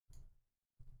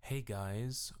Hey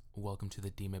guys, welcome to the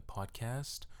Demon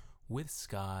Podcast with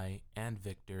Sky and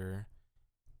Victor.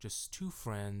 Just two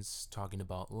friends talking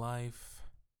about life,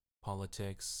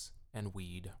 politics, and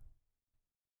weed.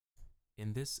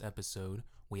 In this episode,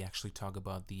 we actually talk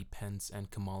about the Pence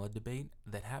and Kamala debate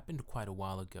that happened quite a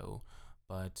while ago,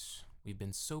 but we've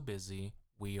been so busy,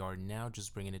 we are now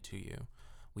just bringing it to you.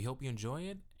 We hope you enjoy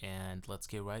it, and let's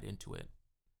get right into it.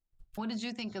 What did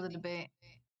you think of the debate?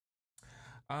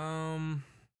 Um,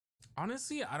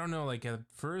 Honestly, I don't know. Like at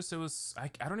first, it was I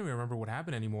don't even remember what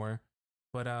happened anymore.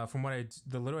 But from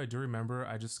the little I do remember,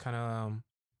 I just kind of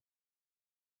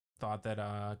thought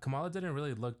that Kamala didn't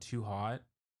really look too hot,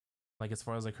 like as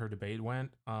far as like her debate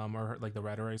went, or like the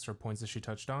rhetorics or points that she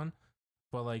touched on.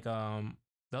 But like the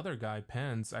other guy,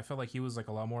 Pence, I felt like he was like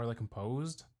a lot more like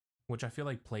composed, which I feel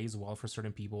like plays well for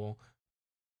certain people.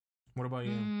 What about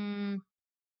you? Mm,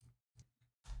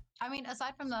 I mean,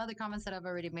 aside from the other comments that I've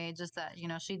already made, just that,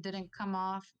 she didn't come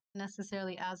off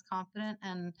necessarily as confident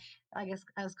and I guess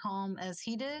as calm as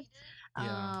he did.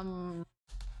 Yeah. Um,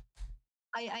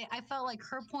 I felt like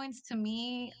her points to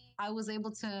me, I was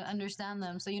able to understand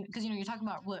them. So, because, you're talking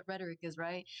about what rhetoric is,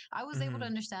 right? I was able to Mm-hmm.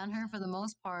 understand her for the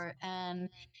most part. And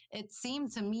it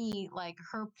seemed to me like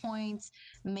her points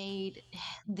made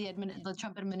the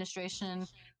Trump administration,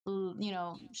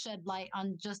 shed light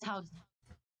on just how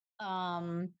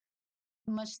um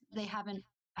much they haven't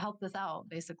helped us out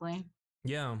basically.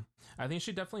 Yeah, I think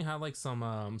she definitely had like some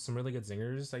really good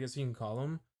zingers, I guess you can call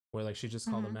them, where like she just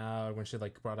called them Hmm. out when she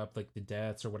like brought up like the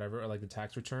deaths or whatever, or like the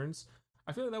tax returns.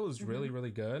 I feel like that was Hmm.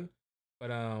 really good. But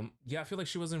yeah, I feel like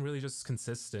she wasn't really just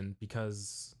consistent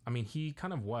because I mean he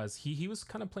kind of was. He was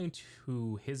kind of playing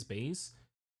to his base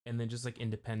and then just like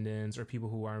independents or people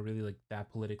who aren't really like that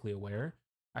politically aware.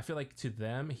 I feel like to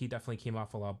them he definitely came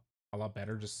off a lot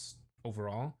better just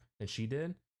overall than she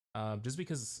did, just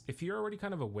because if you're already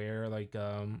kind of aware like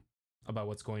about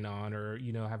what's going on, or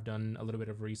have done a little bit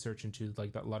of research into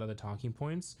like a lot of the talking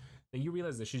points, then you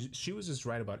realize that she was just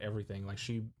right about everything. Like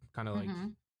she kind of like, Hmm.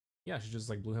 yeah, she just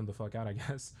like blew him the fuck out, I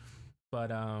guess.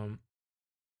 But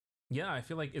yeah, I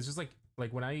feel like it's just like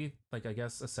when I like I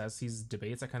guess assess these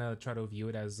debates, I kind of try to view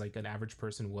it as like an average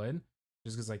person would,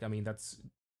 just because like I mean that's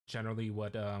generally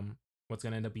what's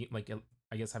gonna end up being like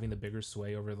I guess having the bigger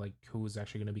sway over like who's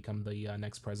actually gonna become the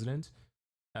next president,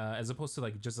 as opposed to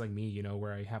like just like me,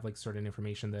 where I have like certain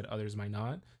information that others might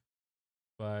not.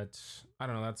 But I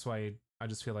don't know. That's why I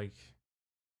just feel like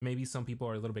maybe some people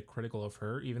are a little bit critical of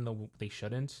her, even though they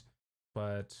shouldn't.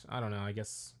 But I don't know. I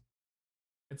guess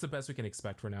it's the best we can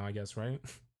expect for now. I guess, right?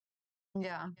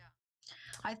 Yeah,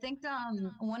 I think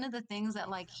one of the things that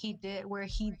like he did where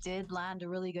he did land a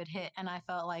really good hit, and I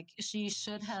felt like she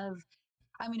should have,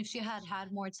 I mean, if she had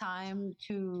had more time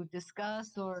to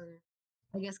discuss or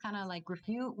I guess kind of like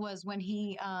refute, was when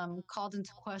he called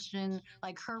into question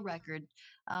like her record,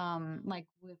 like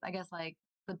with I guess like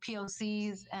the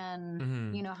POCs and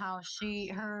Mm-hmm. how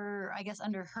her I guess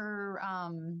under her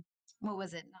what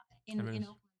was it I in mean,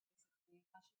 Oakland, basically,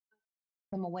 how she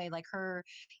put them away, like her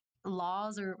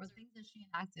laws or things that she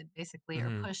enacted basically or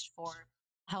mm-hmm. pushed for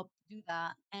helped do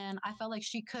that. And I felt like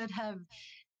she could have,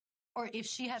 or if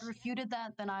she had refuted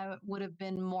that, then I would have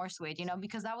been more swayed,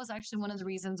 because that was actually one of the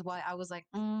reasons why I was like,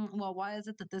 well, why is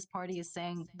it that this party is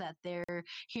saying that they're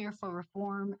here for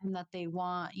reform and that they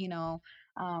want,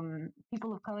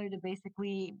 people of color to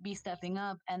basically be stepping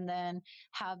up, and then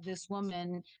have this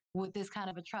woman with this kind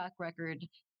of a track record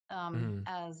Mm-hmm.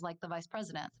 as like the vice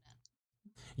president,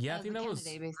 Yeah, I as think the that was.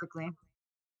 candidate, basically.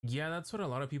 Yeah, that's what a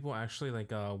lot of people actually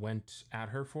like went at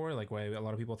her for. Like, why a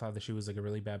lot of people thought that she was like a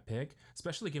really bad pick,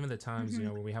 especially given the times Hmm.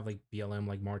 where we have like BLM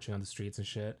like marching on the streets and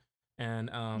shit. And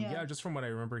Yeah. yeah, just from what I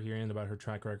remember hearing about her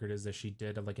track record is that she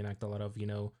did like enact a lot of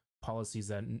policies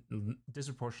that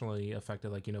disproportionately affected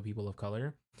like people of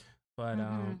color. But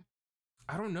Hmm.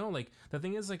 I don't know. Like the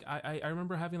thing is, like I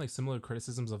remember having like similar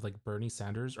criticisms of like Bernie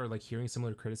Sanders, or like hearing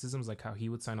similar criticisms like how he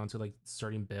would sign on to like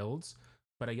certain bills,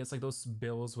 but I guess like those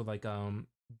bills would like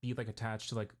be like attached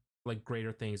to like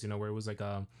greater things, where it was like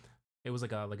a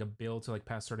bill to like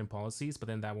pass certain policies, but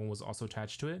then that one was also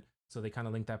attached to it, so they kind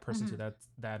of linked that person to Hmm.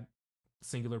 that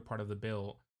singular part of the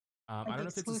bill. I Like don't know if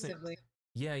it's the same. exclusively.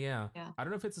 Yeah, yeah. Yeah. I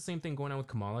don't know if it's the same thing going on with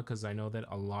Kamala, because I know that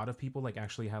a lot of people like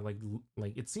actually have like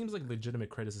it seems like legitimate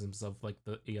criticisms of like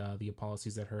the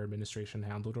policies that her administration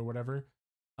handled or whatever.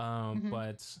 Hmm.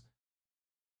 But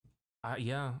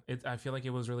yeah, I feel like it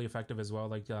was really effective as well.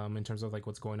 Like in terms of like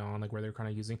what's going on, like where they're kind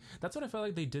of using. That's what I felt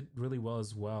like they did really well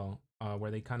as well.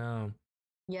 Where they kind of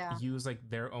Yeah. use like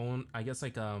their own, I guess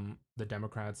like the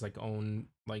Democrats like own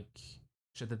like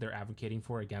shit that they're advocating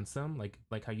for against them. Like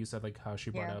how you said, like how she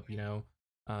brought Yeah. up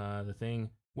the thing.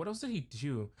 What else did he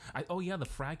do? Oh yeah, the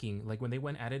fracking. Like when they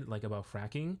went at it like about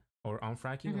fracking or on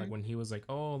fracking, like Hmm. when he was like,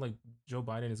 "Oh, like Joe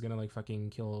Biden is gonna like fucking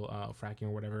kill fracking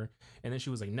or whatever," and then she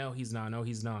was like, "No, he's not. No,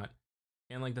 he's not."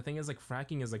 And like the thing is, like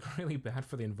fracking is like really bad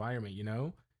for the environment, you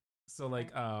know. So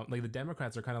Right. like the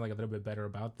Democrats are kind of like a little bit better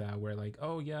about that, where like,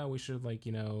 oh yeah, we should like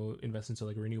invest into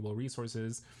like renewable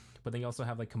resources, but then you also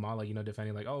have like Kamala,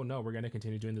 defending like, oh no, we're gonna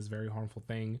continue doing this very harmful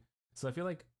thing. So I feel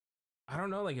like I don't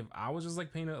know, like if I was just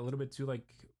like paying a little bit too like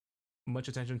much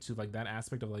attention to like that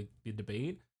aspect of like the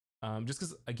debate, just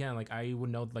because again, like I would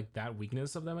know like that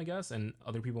weakness of them, I guess, and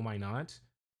other people might not.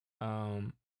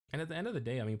 Um, and at the end of the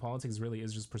day, I mean, politics really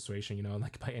is just persuasion,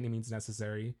 like by any means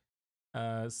necessary.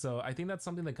 So I think that's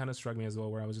something that kind of struck me as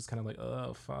well, where I was just kind of like,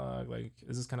 oh fuck, like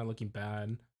this is kind of looking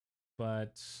bad.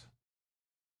 But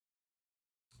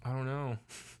I don't know.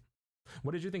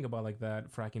 What did you think about like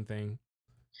that fracking thing?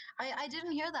 I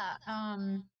didn't hear that.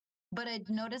 But I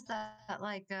noticed that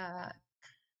like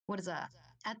what is that?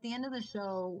 At the end of the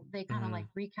show, they kind of Mm-hmm. like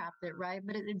recapped it, right?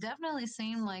 But it definitely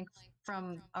seemed like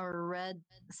from a red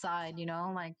side,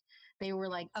 like they were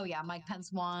like, "Oh yeah, Mike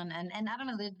Pence won," and I don't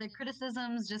know, the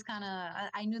criticisms just kind of.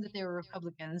 I knew that they were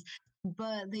Republicans,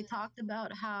 but they talked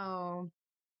about how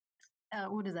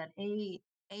what is that?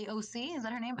 AOC, is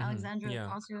that her name? Mm-hmm. Alexandra Yeah,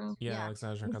 Ocasio. yeah, Yeah,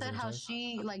 Alexander they said how Ocasio-Cortez.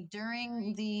 she like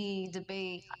during the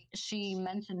debate she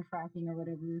mentioned fracking or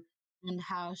whatever, and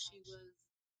how she was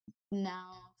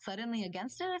now suddenly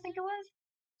against it. I think it was.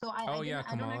 So Oh yeah,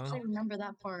 I don't Kamala. actually remember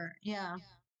that part. Yeah.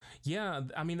 Yeah,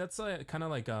 I mean that's kind of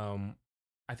like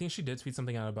I think she did tweet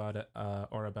something out about it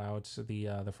or about the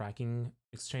fracking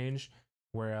exchange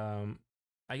where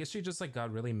I guess she just like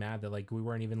got really mad that like we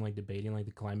weren't even like debating like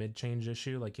the climate change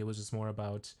issue, like it was just more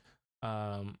about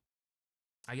um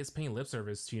I guess paying lip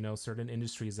service to certain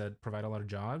industries that provide a lot of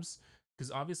jobs.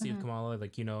 Because obviously, if Hmm. Kamala,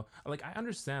 like like I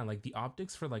understand, like the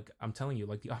optics for like I'm telling you,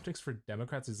 like the optics for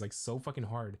Democrats is like so fucking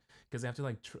hard because they have to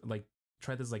like like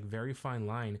tread this like very fine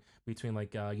line between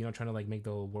like trying to like make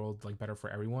the world like better for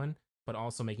everyone, but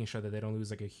also making sure that they don't lose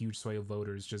like a huge sway of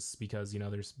voters just because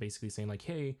they're basically saying like,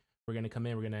 hey, we're gonna come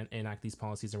in, we're gonna enact these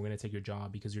policies, and we're gonna take your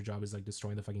job because your job is like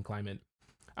destroying the fucking climate.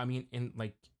 I mean, in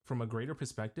like from a greater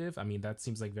perspective, I mean that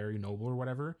seems like very noble or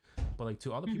whatever. But like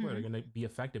to all the people that are Hmm. gonna be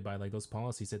affected by like those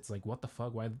policies, it's like what the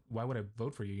fuck? Why would I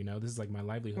vote for you? This is like my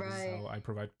livelihood. This is Right. how I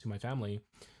provide to my family.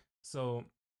 So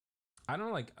I don't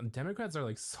know, like Democrats are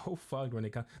like so fucked when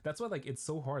it comes. That's why like it's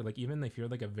so hard. Like even if you're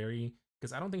like a very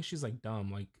because I don't think she's like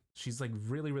dumb. Like she's like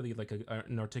really like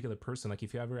an articulate person. Like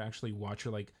if you ever actually watch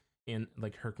her like in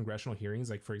like her congressional hearings,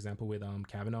 like for example with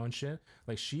Kavanaugh and shit,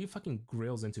 like she fucking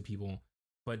grills into people.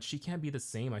 But she can't be the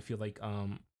same. I feel like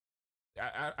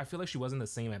I feel like she wasn't the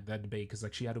same at that debate because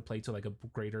like she had to play to like a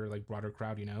greater like broader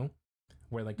crowd,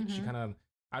 where like she Hmm. kind of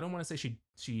I don't want to say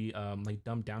she like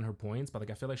dumbed down her points, but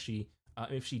like I feel like she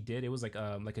if she did, it was like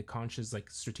a conscious like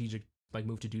strategic like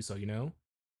move to do so,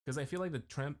 because I feel like the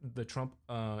Trump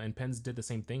and Pence did the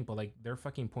same thing, but like their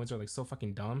fucking points are like so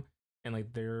fucking dumb, and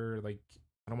like they're like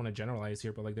I don't want to generalize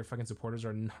here, but like their fucking supporters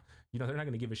are not, they're not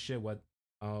gonna give a shit what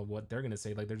they're gonna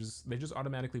say. Like they just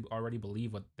automatically already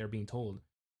believe what they're being told,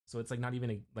 so it's like not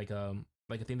even like a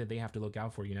thing that they have to look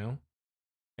out for,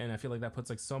 and I feel like that puts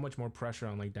like so much more pressure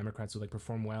on like Democrats who like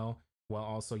perform well while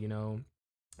also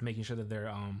making sure that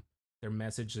their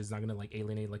message is not gonna like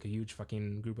alienate like a huge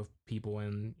fucking group of people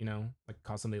and like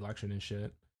cost them the election and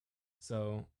shit.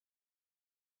 So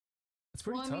it's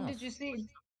pretty Well, I mean, tough.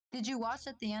 did you watch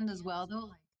at the end as well though?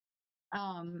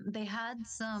 Like, they had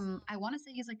some. I want to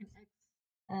say he's like an ex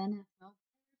NFL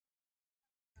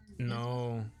guest.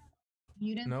 No,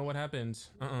 You didn't no, see what it? happened?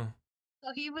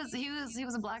 So he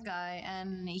was a black guy,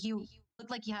 and he looked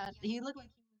like he was an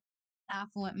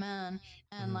affluent man,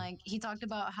 and Mm-hmm. like he talked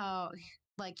about how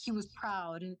like he was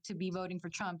proud to be voting for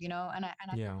Trump, and I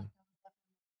felt Yeah. like that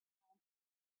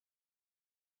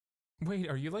Wait,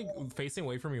 are you like facing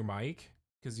away from your mic?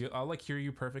 Because I'll like hear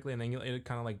you perfectly, and then it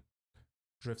kind of like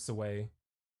drifts away.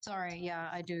 Sorry, yeah,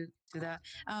 I do that.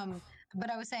 But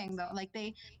I was saying though, like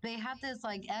they had this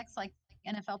like ex like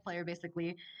NFL player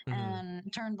basically, Mm-hmm.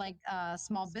 and turned like a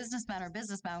small businessman or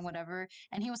businessman, whatever.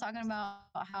 And he was talking about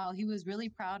how he was really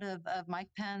proud of Mike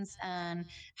Pence and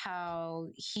how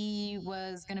he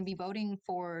was going to be voting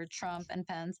for Trump and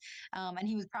Pence, and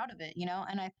he was proud of it,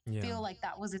 And I Yeah. feel like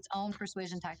that was its own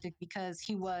persuasion tactic because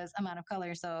he was a man of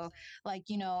color, so like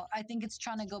I think it's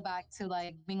trying to go back to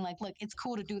like being like, look, it's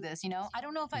cool to do this. I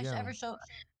don't know if I should Yeah. ever show.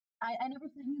 I never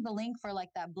sent you the link for like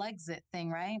that Blexit thing,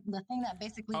 right? The thing that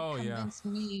basically Oh yeah. convinced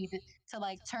me to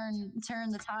like turn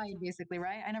the tide, basically,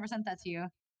 right? I never sent that to you.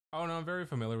 Oh no, I'm very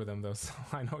familiar with them though, so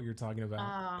I know what you're talking about.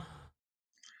 Uh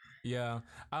Yeah.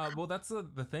 Well, that's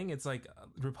the thing. It's like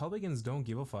Republicans don't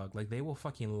give a fuck. Like they will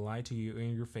fucking lie to you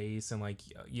in your face and like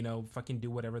fucking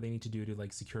do whatever they need to do to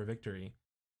like secure victory.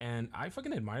 And I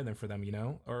fucking admire them for them,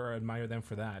 or admire them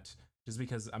for that. Just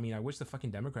because I mean, I wish the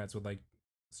fucking Democrats would like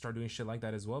start doing shit like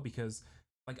that as well. Because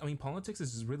like I mean, politics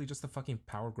is just really just a fucking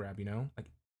power grab, Like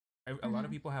a lot of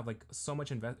Hmm. people have like so much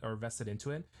vested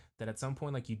into it that at some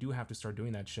point like you do have to start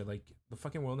doing that shit. Like the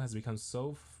fucking world has become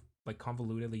so like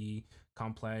convolutedly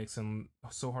complex and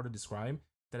so hard to describe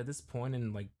that at this point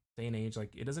in like day and age,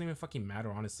 like it doesn't even fucking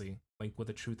matter honestly. Like what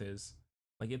the truth is,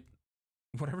 like it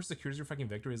whatever secures your fucking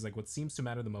victory is like what seems to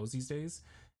matter the most these days.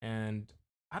 And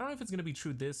I don't know if it's gonna be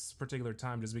true this particular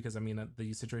time, just because I mean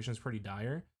the situation is pretty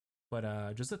dire.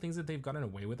 But just the things that they've gotten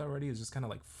away with already is just kind of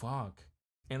like fuck.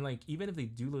 And like even if they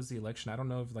do lose the election, I don't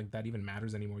know if like that even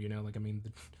matters anymore. Like I mean,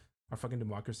 our fucking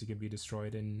democracy could be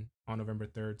destroyed in on November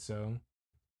 3rd. So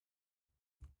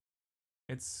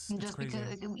it's Just crazy.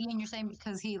 because, and you're saying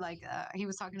because he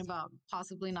was talking about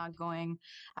possibly not going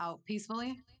out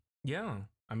peacefully. Yeah,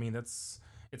 I mean that's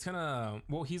it's kind of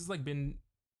well he's like been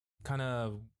kind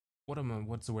of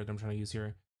what's the word I'm trying to use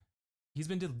here. He's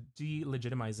been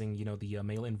delegitimizing the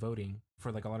mail-in voting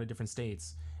for like a lot of different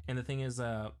states. And the thing is,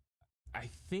 I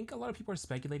think a lot of people are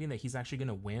speculating that he's actually going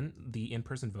to win the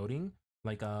in-person voting,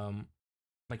 like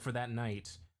like for that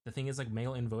night. The thing is, like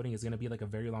mail-in voting is going to be like a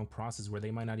very long process where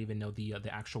they might not even know the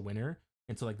actual winner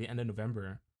until like the end of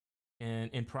November.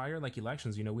 And in prior like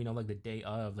elections, we know like the day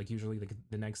of, like usually like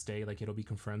the next day, like it'll be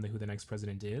confirmed who the next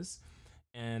president is.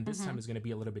 And this time Hmm. is going to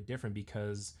be a little bit different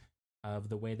because of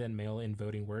the way that mail-in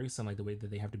voting works and like the way that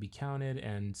they have to be counted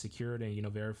and secured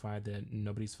and verified that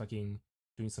nobody's fucking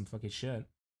doing some fucking shit.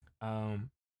 Um,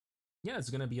 yeah, it's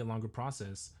gonna be a longer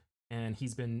process. And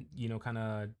he's been, kind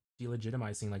of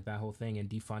delegitimizing like that whole thing and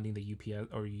defunding the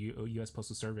UPS or US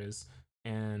Postal Service,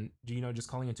 and just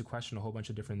calling into question a whole bunch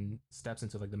of different steps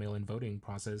into like the mail-in voting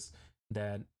process.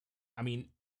 That, I mean,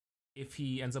 if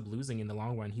he ends up losing in the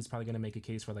long run, he's probably gonna make a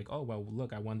case for like, oh well,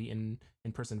 look, I won the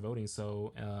in-person voting,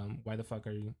 so why the fuck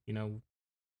are you.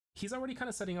 He's already kind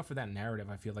of setting up for that narrative.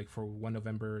 I feel like for when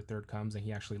November 3rd comes and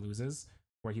he actually loses,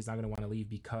 where he's not going to want to leave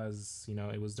because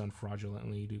it was done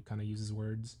fraudulently, to kind of use his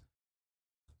words.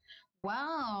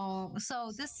 Wow.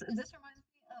 So this reminds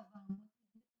me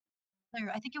of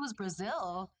I think it was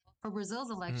Brazil for Brazil's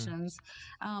Mm. elections,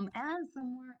 and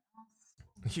somewhere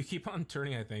else. You keep on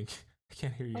turning. I think I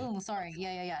can't hear you. Oh, sorry.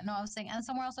 Yeah, yeah, yeah. No, I was saying, and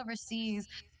somewhere else overseas,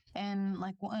 in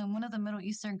like in one of the Middle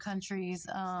Eastern countries.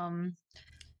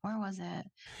 Where was it?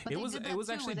 But It they was did it that was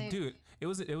too, actually, where they. dude.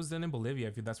 It was done in Bolivia.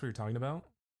 If that's what you're talking about.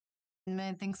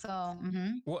 I think so.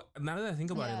 Hmm. Well, now that I think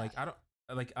about it, Yeah. like I don't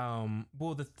like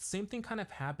well the same thing kind of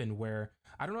happened where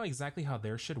I don't know exactly how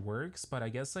their shit works, but I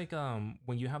guess like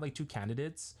when you have like two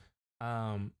candidates,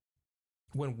 um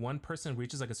when one person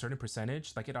reaches like a certain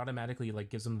percentage, like it automatically like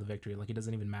gives them the victory. Like it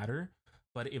doesn't even matter.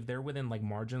 But if they're within like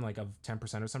margin like of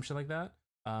 10% or some shit like that,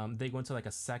 they go into like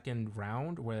a second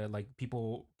round where like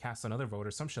people cast another vote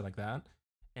or some shit like that.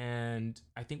 And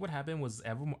I think what happened was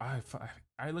everyone.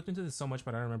 I looked into this so much,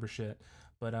 but I don't remember shit.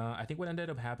 But I think what ended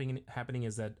up happening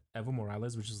is that Evo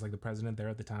Morales, which is like the president there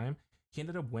at the time, he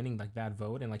ended up winning like that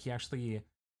vote, and like he actually,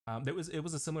 it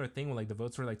was a similar thing where like the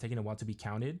votes were like taking a while to be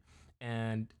counted,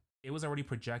 and it was already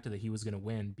projected that he was going to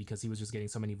win because he was just getting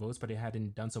so many votes, but it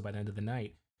hadn't done so by the end of the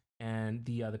night. And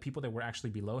the people that were actually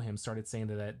below him started saying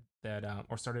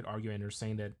or started arguing or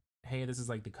saying that, hey, this is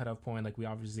like the cutoff point. Like we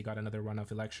obviously got another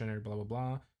runoff election or blah blah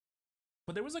blah.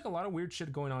 But there was like a lot of weird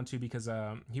shit going on too because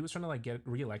he was trying to like get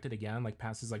reelected again, like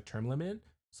past his like term limit.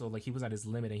 So like he was at his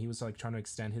limit and he was like trying to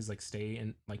extend his like stay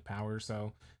in like power.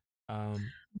 So um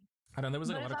I don't know. There was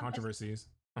like a But lot of controversies.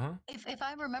 Uh huh. if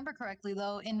I remember correctly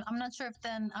though, and I'm not sure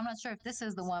if this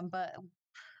is the one, but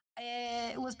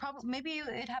it was probably maybe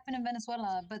it happened in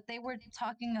Venezuela, but they were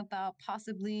talking about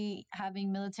possibly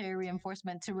having military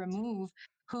reinforcement to remove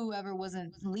whoever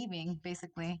wasn't leaving,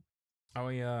 basically. Oh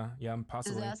yeah, yeah, Does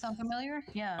possibly. that sound familiar?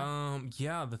 Yeah.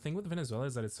 Yeah, the thing with Venezuela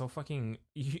is that it's so fucking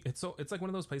it's like one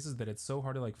of those places that it's so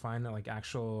hard to like find like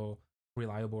actual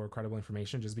reliable or credible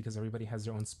information just because everybody has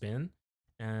their own spin.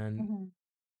 And Hmm.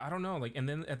 I don't know, like, and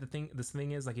then at the thing this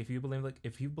thing is like if you believe like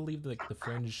the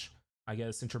fringe, I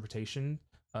guess, interpretation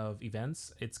of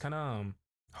events, it's kind of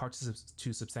hard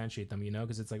to substantiate them,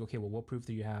 because it's like, okay, well, what proof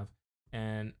do you have?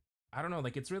 And I don't know,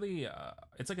 like it's really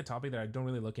it's like a topic that I don't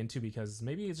really look into because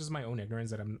maybe it's just my own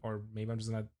ignorance that or maybe I'm just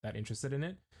not that interested in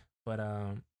it. But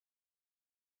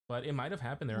but it might have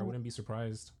happened there. I wouldn't be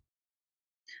surprised.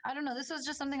 I don't know. This was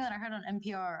just something that I heard on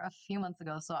NPR a few months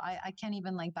ago, so I can't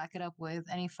even like back it up with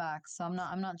any facts. So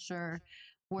I'm not sure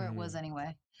where it was Hmm.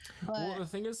 anyway. Well, But the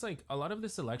thing is, like, a lot of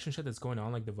this election shit that's going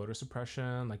on, like the voter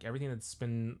suppression, like everything that's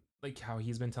been like how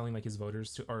he's been telling like his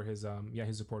voters to or his yeah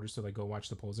his supporters to like go watch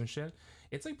the polls and shit.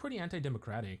 It's like pretty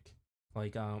anti-democratic.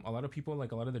 Like a lot of people,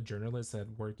 like a lot of the journalists that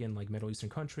work in like Middle Eastern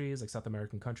countries, like South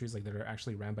American countries, like that are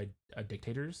actually ran by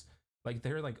dictators. Like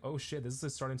they're like, oh shit, this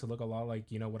is starting to look a lot like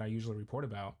what I usually report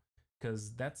about,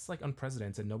 because that's like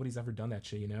unprecedented. Nobody's ever done that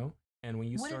shit, you know. And when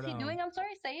you what is start he doing? I'm sorry,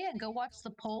 say it. Go watch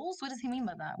the polls. What does he mean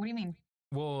by that? What do you mean?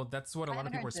 well, that's what a I lot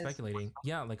of haven't people heard are this. speculating.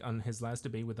 Yeah, like on his last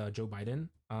debate with Joe Biden,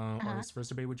 or Uh-huh. his first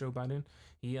debate with Joe Biden,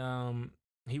 he um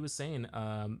he was saying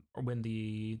when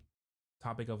the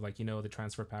topic of like the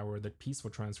transfer power, the peaceful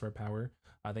transfer power,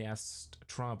 they asked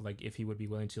Trump like if he would be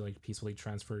willing to like peacefully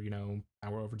transfer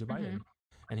power over to Mm-hmm. Biden,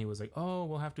 and he was like, oh,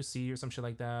 we'll have to see or some shit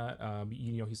like that.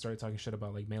 He started talking shit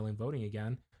about like mail-in voting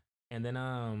again, and then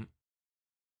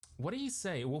what did he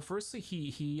say? Well, firstly,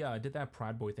 he did that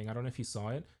Proud Boy thing. I don't know if you saw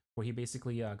it, where he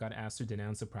basically got asked to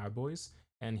denounce the Proud Boys,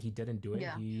 and he didn't do it.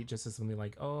 Yeah. He just said something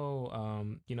like,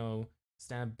 "Oh,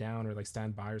 stand down or like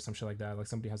stand by or some shit like that. Like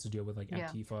somebody has to deal with like Yeah.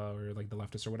 Antifa or like the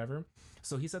leftists or whatever."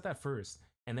 So he said that first,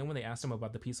 and then when they asked him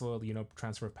about the peaceful,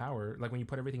 transfer of power, like when you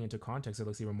put everything into context, it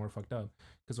looks even more fucked up.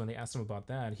 Because when they asked him about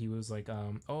that, he was like,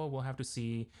 "Oh, we'll have to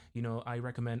see. I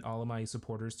recommend all of my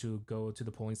supporters to go to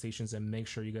the polling stations and make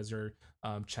sure you guys are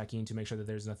checking to make sure that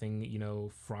there's nothing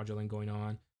fraudulent going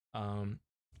on." Um,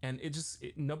 and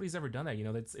nobody's ever done that.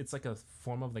 It's like a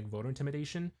form of like voter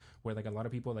intimidation where like a lot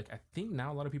of people like I think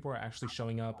now a lot of people are actually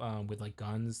showing up with like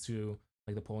guns to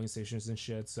like the polling stations and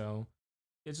shit. So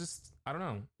it's just I don't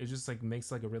know. It just like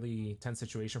makes like a really tense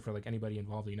situation for like anybody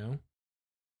involved.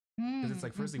 Because it's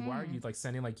like firstly why are Mm-hmm. you like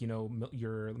sending like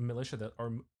your militia that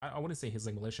or I wouldn't say his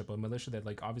like militia but militia that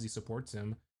like obviously supports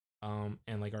him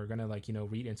and like are gonna like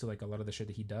read into like a lot of the shit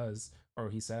that he does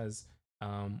or he says.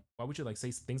 Why would you like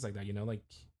say things like that, like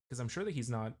because I'm sure that he's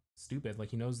not stupid, like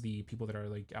he knows the people that are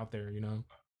like out there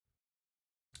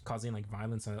causing like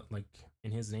violence like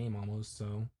in his name almost.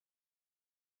 So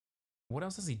what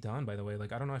else has he done, by the way?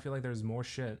 Like I don't know, I feel like there's more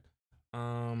shit.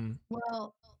 um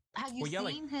Well, have you well, yeah,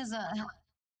 like seen his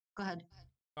go ahead.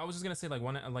 I was just gonna say like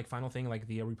one like final thing, like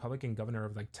the Republican governor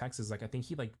of like Texas, like I think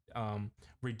he like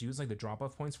reduced like the drop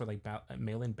off points for like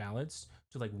mail-in ballots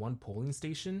to like one polling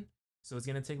station, so it's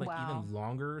gonna take like Wow. even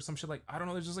longer or some shit. Like I don't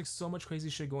know, there's just like so much crazy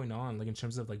shit going on, like in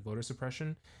terms of like voter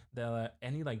suppression, that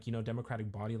any like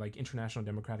democratic body, like international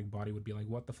democratic body, would be like,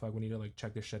 what the fuck, we need to like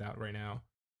check this shit out right now,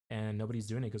 and nobody's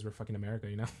doing it because we're fucking America.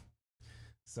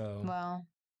 So, Well,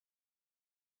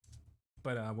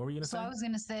 but what were you gonna so say? I was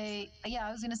gonna say, yeah,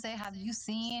 I was gonna say, have you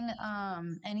seen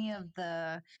any of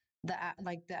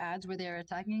like the ads where they're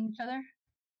attacking each other?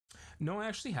 No, I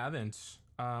actually haven't.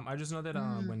 I just know that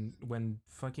Mm. when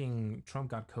fucking Trump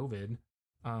got COVID,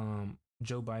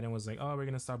 Joe Biden was like, "Oh, we're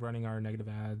gonna stop running our negative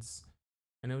ads,"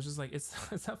 and it was just like, it's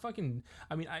that fucking.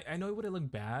 I mean, I know it would have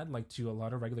looked bad like to a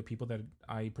lot of regular people that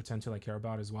I pretend to like care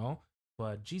about as well,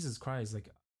 but Jesus Christ, like.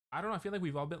 I don't know. I feel like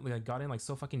we've all been like gotten like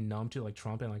so fucking numb to like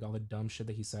Trump and like all the dumb shit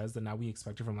that he says that now we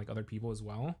expect it from like other people as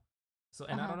well. So,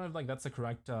 and I Uh-huh. don't know if like that's the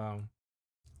correct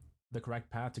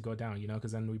path to go down,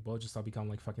 because then we both just all become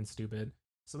like fucking stupid.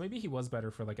 So maybe he was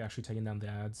better for like actually taking down the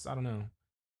ads. I don't know.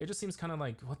 It just seems kind of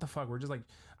like what the fuck. We're just like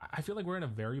I feel like we're in a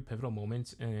very pivotal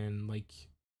moment in like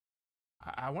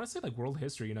I want to say like world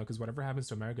history, because whatever happens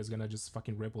to America is gonna just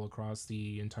fucking ripple across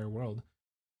the entire world.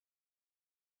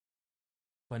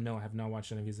 But no, I have not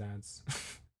watched any of his ads.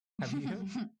 Have you?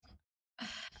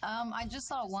 I just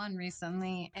saw one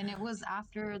recently, and it was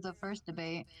after the first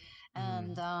debate,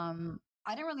 and Mm-hmm.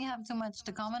 I didn't really have too much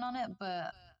to comment on it,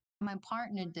 but my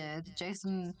partner did.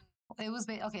 Jason, it was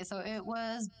okay. So it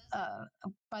was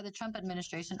by the Trump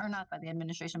administration, or not by the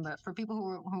administration, but for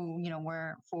people who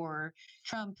were for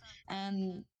Trump,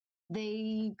 and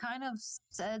they kind of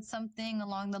said something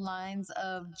along the lines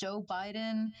of Joe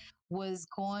Biden was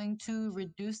going to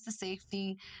reduce the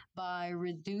safety by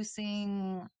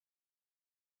reducing,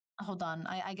 hold on,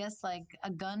 I guess like a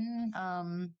gun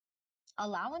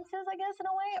allowances, I guess, in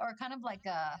a way, or kind of like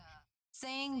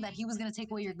saying that he was going to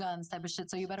take away your guns type of shit,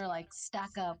 so you better like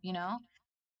stack up.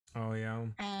 Oh yeah.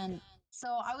 And so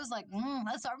I was like,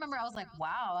 so I remember I was like,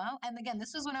 wow. And again,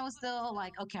 this was when I was still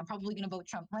like, okay, I'm probably going to vote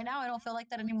Trump. Right now, I don't feel like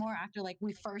that anymore after like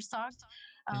we first talked.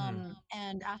 Mm-hmm.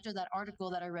 And after that article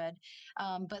that I read.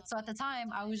 But so at the time,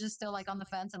 I was just still like on the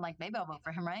fence and like, maybe I'll vote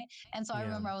for him. Right. And so I Yeah.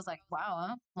 remember I was like,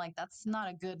 wow, like that's not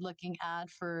a good looking ad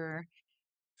for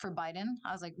Biden.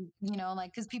 I was like,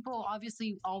 like, because people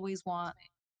obviously always want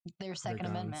their Their Second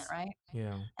Amendment, guns. right?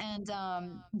 Yeah. And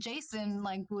Jason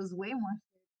like was way more.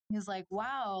 He's like,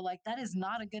 wow, like that is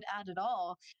not a good ad at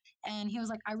all. And he was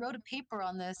like, I wrote a paper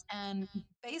on this. And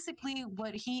basically,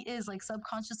 what he is like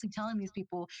subconsciously telling these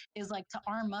people is like to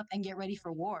arm up and get ready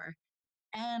for war.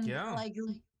 And Yeah. like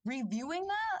reviewing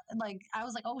that, like I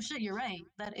was like, oh shit, you're right.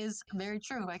 That is very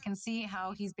true. I can see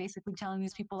how he's basically telling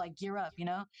these people like gear up,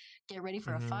 get ready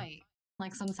for a Mm-hmm. fight,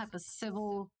 like some type of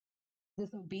civil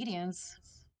disobedience.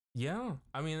 Yeah,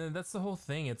 I mean that's the whole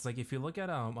thing. It's like if you look at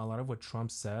a lot of what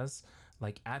Trump says,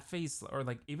 like at face or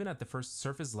like even at the first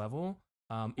surface level,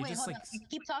 it Wait, just hold like up. You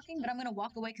keep talking, but I'm gonna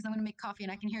walk away because I'm gonna make coffee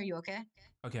and I can hear you. Okay.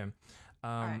 okay,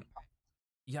 All right. um,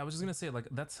 yeah, I was just gonna say like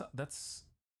that's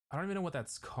I don't even know what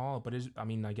that's called, but I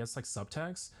mean I guess like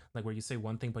subtext, like where you say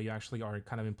one thing but you actually are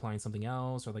kind of implying something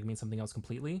else or like mean something else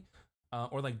completely,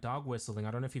 or like dog whistling.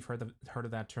 I don't know if you've heard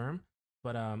of that term,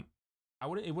 but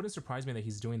it wouldn't surprise me that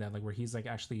he's doing that, like where he's like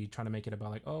actually trying to make it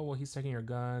about like, oh well, he's taking your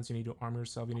guns, you need to arm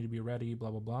yourself, you need to be ready,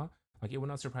 blah blah blah. Like it would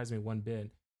not surprise me one bit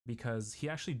because he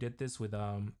actually did this with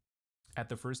at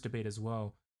the first debate as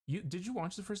well. You did you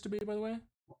watch the first debate by the way?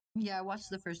 Yeah, I watched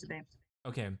the first debate.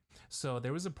 Okay, so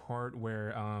there was a part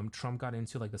where Trump got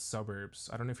into like the suburbs.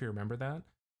 I don't know if you remember that,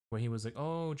 where he was like,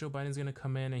 "Oh, Joe Biden's gonna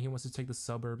come in and he wants to take the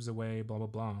suburbs away," blah blah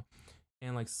blah.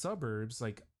 And like suburbs,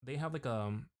 like they have like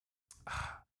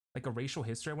a racial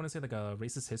history. I want to say like a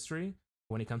racist history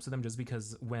when it comes to them, just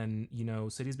because when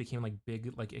cities became like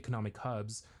big like economic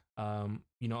hubs, a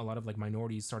lot of like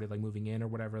minorities started like moving in or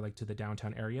whatever like to the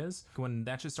downtown areas. When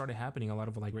that just started happening, a lot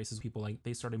of like racist people like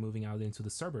they started moving out into the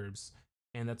suburbs,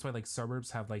 and that's why like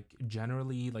suburbs have like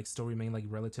generally like still remain like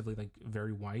relatively like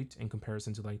very white in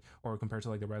comparison to like or compared to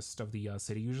like the rest of the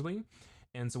city usually.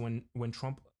 And so when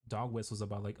Trump dog whistles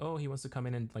about like, oh, he wants to come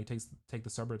in and like take the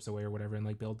suburbs away or whatever and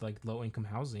like build like low income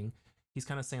housing, he's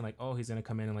kind of saying like, oh, he's gonna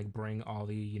come in and like bring all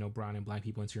the brown and black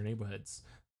people into your neighborhoods.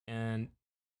 And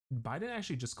Biden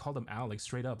actually just called him out like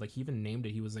straight up. Like he even named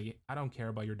it. He was like, I don't care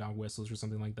about your dog whistles or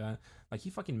something like that. Like he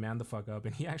fucking manned the fuck up.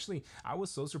 And he actually, I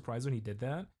was so surprised when he did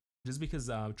that, just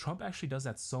because Trump actually does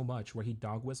that so much, where he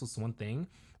dog whistles one thing,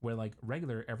 where like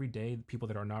regular everyday people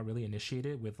that are not really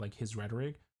initiated with like his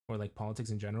rhetoric or like politics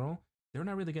in general, they're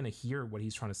not really gonna hear what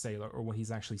he's trying to say or what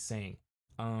he's actually saying.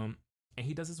 Um, and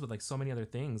he does this with like so many other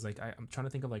things. Like I'm trying to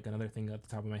think of like another thing at the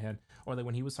top of my head, or like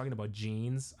when he was talking about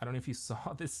jeans. I don't know if you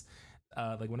saw this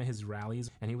like one of his rallies,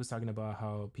 and he was talking about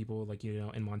how people like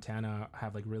in Montana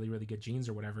have like really really good genes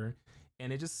or whatever,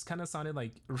 and it just kind of sounded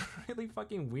like really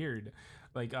fucking weird,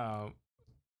 like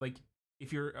like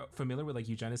if you're familiar with like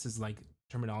eugenicist like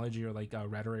terminology or like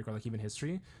rhetoric or like even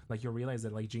history, like you'll realize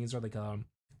that like genes are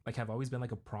like have always been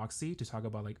like a proxy to talk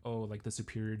about like, oh, like the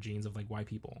superior genes of like white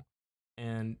people.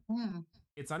 And Mm.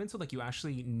 it's not until like you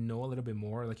actually know a little bit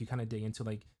more, like you kind of dig into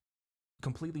like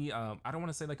completely I don't want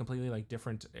to say like completely like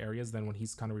different areas than what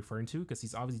he's kind of referring to, because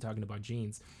he's obviously talking about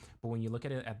genes, but when you look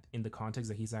at it in the context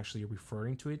that he's actually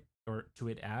referring to it or to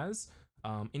it as,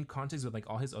 in context with like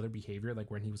all his other behavior, like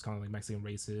when he was kind of like Mexican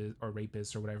racist or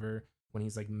rapist or whatever, when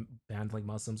he's like banned like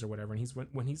Muslims or whatever, and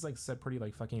when he's like said pretty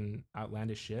like fucking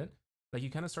outlandish shit, like you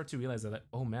kind of start to realize that like,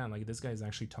 oh man, like this guy is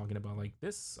actually talking about like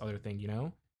this other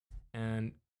thing.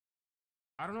 And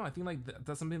I don't know. I think like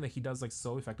that's something that he does like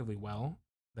so effectively well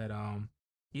that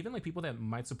even like people that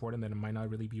might support him that might not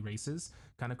really be racist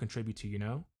kind of contribute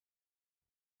to.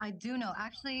 I do know.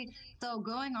 Actually, so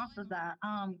going off of that,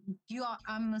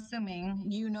 I'm assuming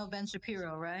you know Ben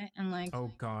Shapiro, right? And like,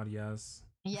 Oh God, yes.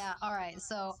 yeah, all right.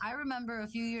 So I remember a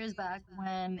few years back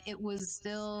when it was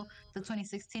still the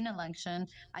 2016 election,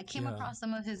 I came Yeah. across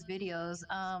some of his videos.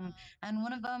 And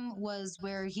one of them was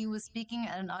where he was speaking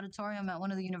at an auditorium at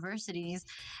one of the universities.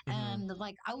 Mm-hmm. And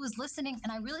like I was listening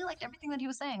and I really liked everything that he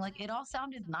was saying. Like it all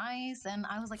sounded nice. And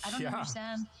I was like, I don't Yeah.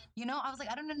 understand, I was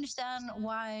like, I don't understand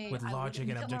why With I would logic and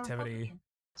become a objectivity. Republican.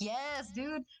 Yes,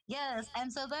 dude. Yes.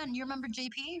 And so then you remember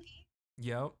JP?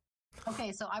 Yep.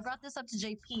 Okay, so I brought this up to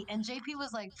JP, and JP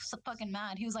was like so fucking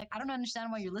mad. He was like, I don't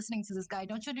understand why you're listening to this guy.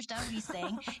 Don't you understand what he's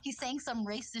saying? He's saying some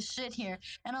racist shit here.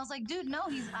 And I was like, dude, no,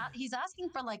 he's asking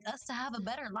for like us to have a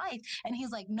better life. And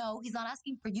he's like, no, he's not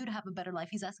asking for you to have a better life.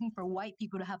 He's asking for white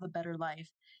people to have a better life.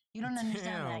 You don't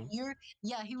understand that. Damn.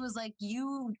 Yeah, he was like,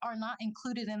 you are not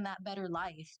included in that better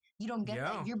life. You don't get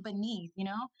that. Yeah. You're beneath. And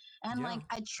Yeah. like,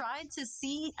 I tried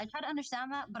to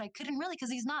understand that, but I couldn't really because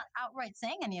he's not outright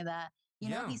saying any of that.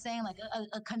 Yeah. He's saying like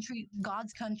a country,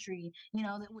 God's country,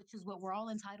 which is what we're all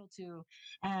entitled to,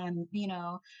 and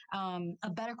a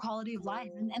better quality of life,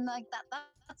 and like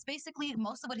that's basically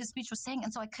most of what his speech was saying.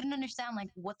 And so I couldn't understand like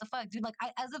what the fuck, dude. Like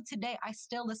as of today, I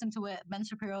still listen to what Ben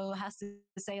Shapiro has to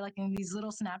say, like in these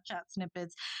little Snapchat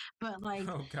snippets. But like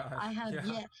Oh God. I have,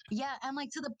 Yeah. yeah, and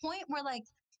like to the point where like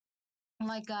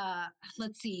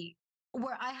let's see.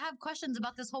 where I have questions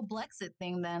about this whole Blexit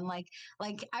thing then. Like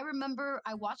I remember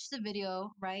I watched the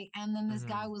video, right? And then this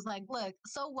guy Mm-hmm. was like, "Look,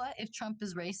 so what if Trump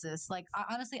is racist? Like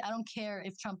honestly, I don't care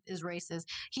if Trump is racist.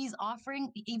 He's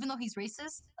offering even though he's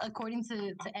racist according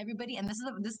to everybody, and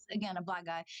this again a black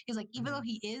guy. He's like even though Mm-hmm.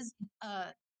 he is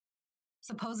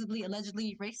supposedly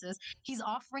allegedly racist, he's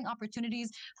offering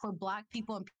opportunities for black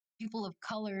people and people of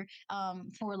color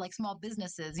for like small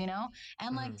businesses, you know.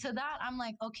 And like Mm-hmm. to that I'm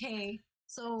like, okay,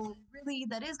 so really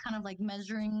that is kind of like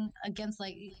measuring against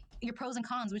like your pros and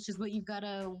cons, which is what you've got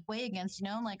to weigh against, you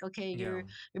know. Like okay, Yeah.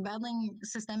 you're battling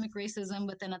systemic racism,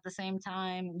 but then at the same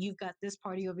time you've got this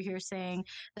party over here saying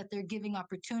that they're giving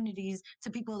opportunities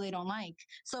to people they don't like.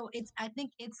 So it's, I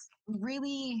think it's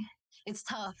really, it's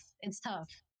tough, it's tough.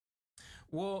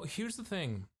 Well, here's the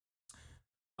thing.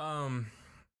 Um,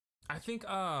 I think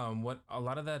what a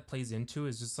lot of that plays into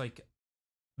is just like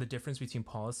the difference between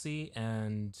policy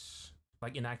and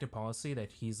like enacted policy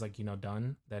that he's like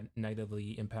done that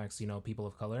negatively impacts people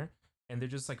of color, and they're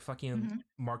just like fucking Hmm.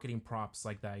 marketing props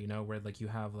like that, where like you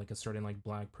have like a certain like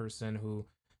black person who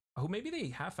maybe they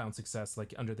have found success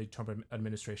like under the Trump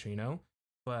administration,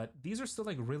 but these are still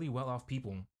like really well off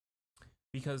people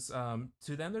because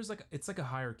to them there's like it's like a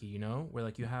hierarchy, where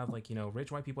like you have like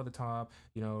rich white people at the top,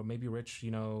 maybe rich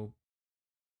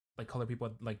like color people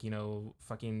like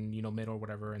fucking middle or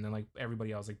whatever, and then like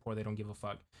everybody else like poor, they don't give a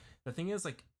fuck. The thing is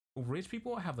like rich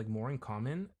people have like more in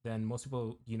common than most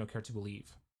people care to believe,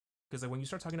 because like when you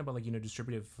start talking about like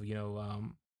distributive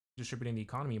distributing the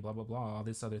economy, blah blah blah, all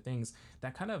these other things,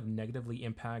 that kind of negatively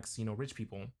impacts rich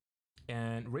people.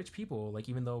 And rich people, like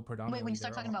even though Wait, when predominantly you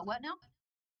start they're talking all, about what now?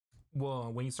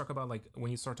 well, when you start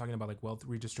talking about like wealth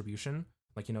redistribution,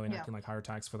 like Yeah. enacting like higher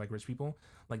tax for like rich people,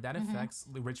 like that Hmm. affects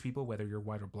the rich people whether you're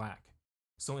white or black.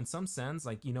 So in some sense,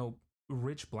 like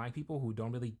rich black people who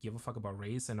don't really give a fuck about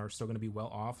race and are still going to be well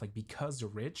off, like because they're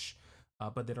rich,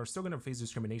 but that are still going to face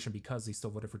discrimination because they still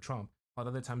voted for Trump. A lot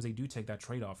of the times they do take that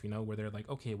trade off, where they're like,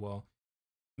 okay, well,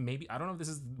 maybe I don't know if this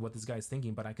is what this guy's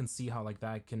thinking, but I can see how like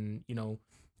that can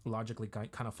logically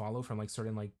kind of follow from like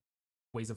certain like